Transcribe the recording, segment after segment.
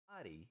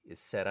body is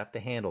set up to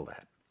handle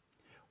that.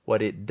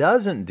 What it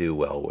doesn't do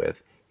well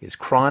with is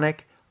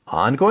chronic,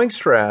 ongoing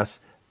stress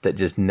that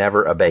just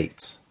never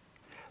abates.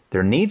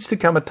 There needs to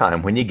come a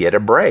time when you get a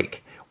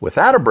break.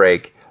 Without a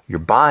break, your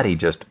body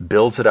just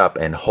builds it up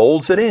and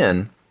holds it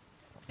in,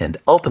 and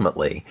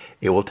ultimately,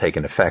 it will take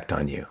an effect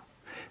on you.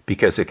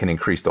 Because it can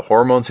increase the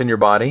hormones in your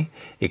body,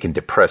 it can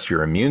depress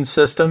your immune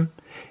system,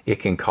 it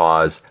can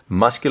cause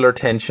muscular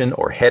tension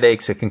or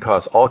headaches, it can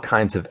cause all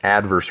kinds of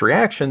adverse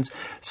reactions.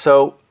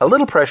 So a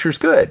little pressure is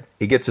good.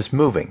 It gets us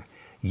moving.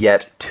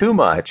 Yet too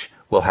much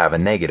will have a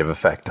negative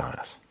effect on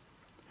us.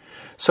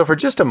 So for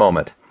just a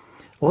moment,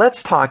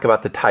 let's talk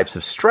about the types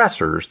of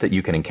stressors that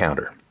you can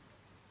encounter.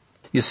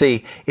 You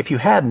see, if you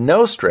had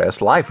no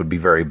stress, life would be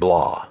very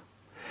blah.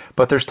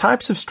 But there's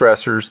types of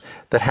stressors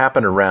that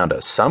happen around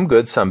us, some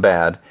good, some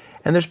bad,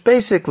 and there's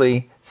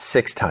basically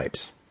 6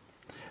 types.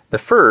 The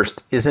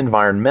first is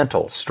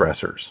environmental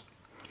stressors.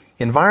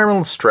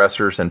 Environmental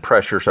stressors and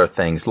pressures are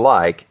things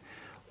like,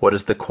 what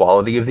is the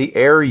quality of the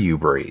air you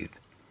breathe?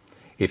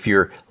 If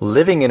you're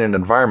living in an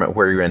environment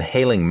where you're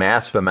inhaling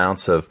massive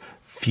amounts of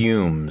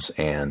fumes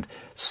and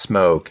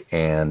smoke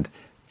and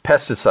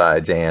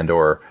pesticides and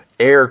or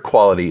air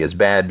quality is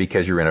bad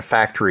because you're in a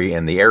factory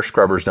and the air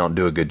scrubbers don't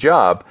do a good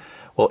job,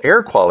 well,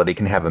 air quality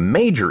can have a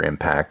major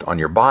impact on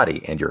your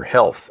body and your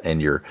health and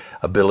your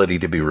ability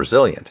to be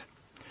resilient.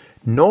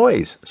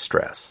 Noise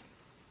stress.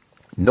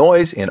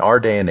 Noise in our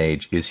day and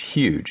age is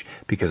huge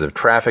because of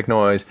traffic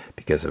noise,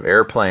 because of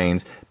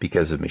airplanes,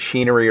 because of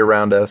machinery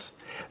around us.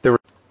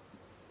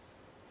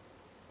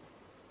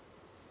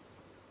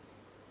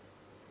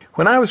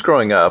 When I was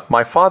growing up,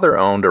 my father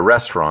owned a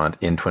restaurant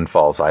in Twin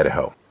Falls,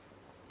 Idaho.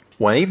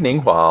 One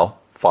evening, while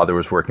father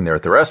was working there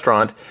at the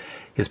restaurant,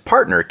 his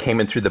partner came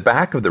in through the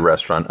back of the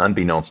restaurant,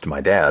 unbeknownst to my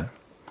dad,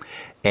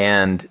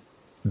 and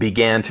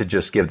began to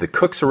just give the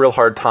cooks a real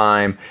hard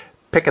time,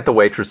 pick at the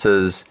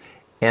waitresses,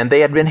 and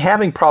they had been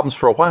having problems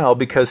for a while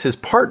because his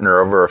partner,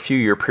 over a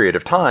few-year period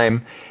of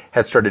time,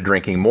 had started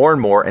drinking more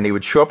and more, and he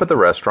would show up at the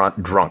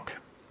restaurant drunk.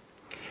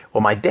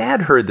 Well, my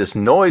dad heard this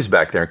noise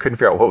back there and couldn't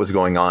figure out what was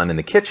going on in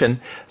the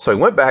kitchen, so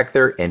he went back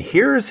there, and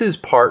here's his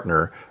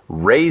partner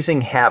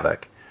raising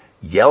havoc,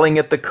 yelling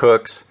at the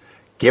cooks,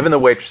 giving the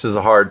waitresses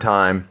a hard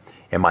time,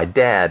 and my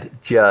dad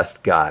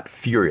just got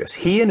furious.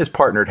 He and his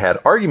partner had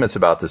arguments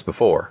about this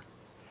before.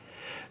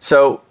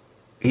 So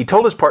he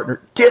told his partner,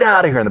 "Get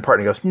out of here." And the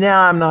partner goes, "No,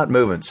 I'm not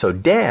moving." So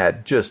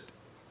dad just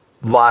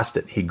lost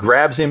it. He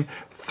grabs him,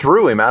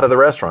 threw him out of the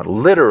restaurant,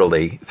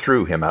 literally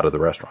threw him out of the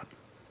restaurant.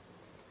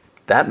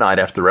 That night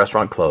after the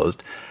restaurant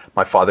closed,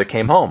 my father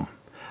came home.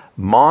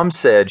 Mom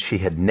said she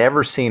had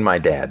never seen my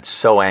dad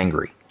so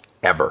angry,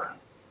 ever.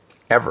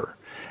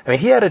 I mean,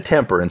 he had a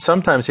temper, and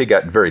sometimes he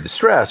got very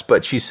distressed,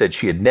 but she said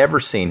she had never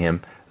seen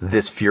him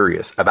this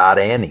furious about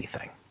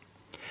anything.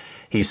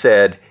 He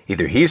said,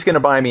 either he's going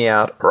to buy me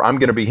out or I'm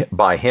going to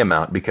buy him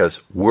out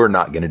because we're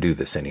not going to do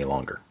this any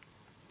longer.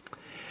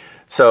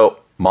 So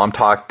Mom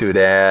talked to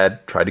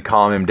Dad, tried to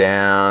calm him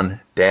down.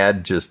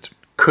 Dad just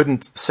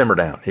couldn't simmer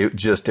down.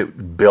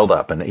 It built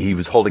up, and he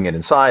was holding it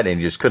inside, and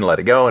he just couldn't let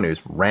it go, and he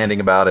was ranting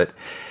about it.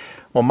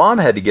 Well, Mom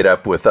had to get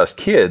up with us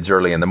kids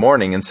early in the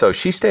morning, and so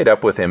she stayed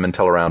up with him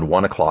until around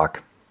 1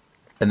 o'clock,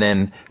 and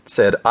then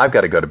said, "I've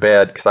got to go to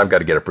bed because I've got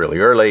to get up really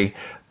early.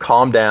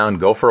 Calm down,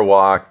 go for a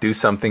walk, do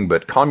something,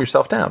 but calm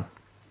yourself down."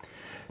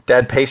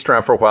 Dad paced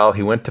around for a while.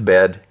 He went to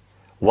bed.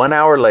 1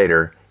 hour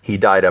later, he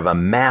died of a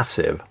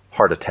massive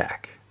heart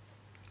attack.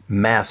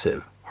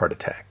 Massive heart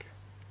attack.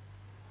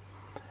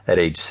 At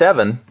age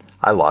 7,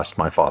 I lost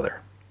my father.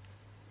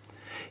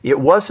 It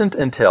wasn't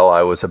until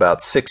I was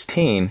about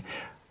 16,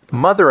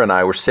 Mother and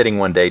I were sitting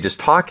one day just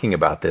talking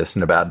about this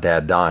and about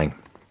Dad dying.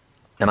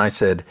 And I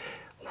said,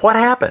 "What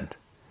happened?"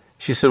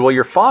 She said, "Well,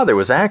 your father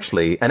was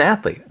actually an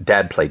athlete.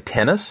 Dad played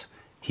tennis,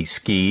 he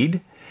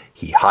skied,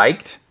 he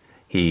hiked,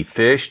 he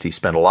fished, he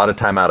spent a lot of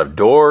time out of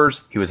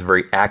doors. He was a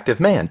very active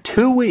man.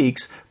 2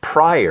 weeks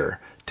prior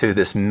to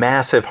this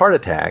massive heart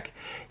attack,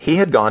 he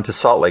had gone to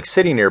Salt Lake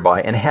City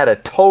nearby and had a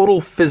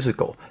total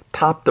physical,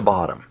 top to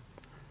bottom,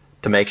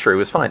 to make sure he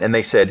was fine. And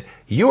they said,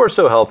 'You are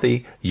so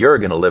healthy, you're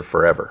going to live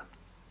forever.'"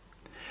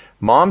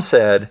 Mom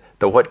said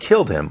that what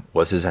killed him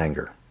was his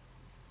anger.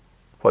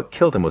 What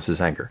killed him was his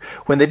anger.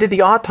 When they did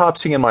the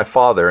autopsy on my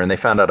father and they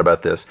found out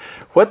about this,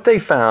 what they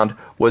found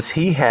was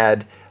he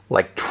had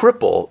like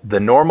triple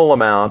the normal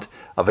amount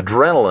of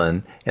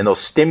adrenaline and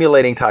those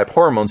stimulating type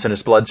hormones in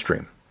his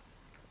bloodstream.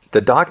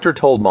 The doctor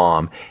told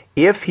Mom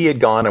if he had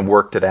gone and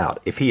worked it out,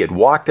 if he had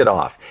walked it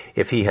off,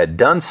 if he had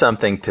done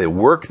something to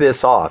work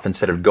this off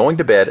instead of going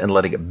to bed and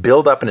letting it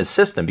build up in his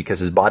system because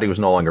his body was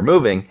no longer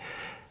moving,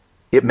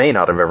 it may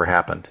not have ever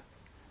happened.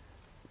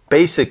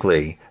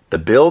 Basically, the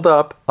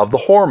buildup of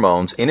the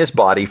hormones in his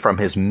body from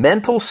his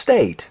mental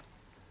state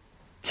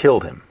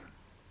killed him.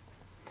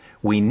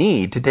 We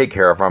need to take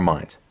care of our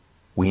minds.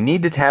 We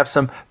need to have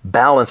some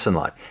balance in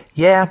life.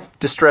 Yeah,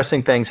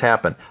 distressing things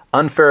happen.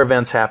 Unfair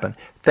events happen.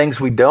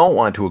 Things we don't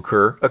want to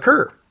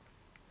occur.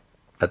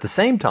 At the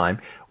same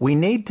time, we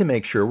need to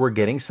make sure we're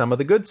getting some of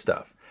the good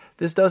stuff.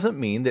 This doesn't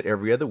mean that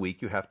every other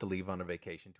week you have to leave on a vacation to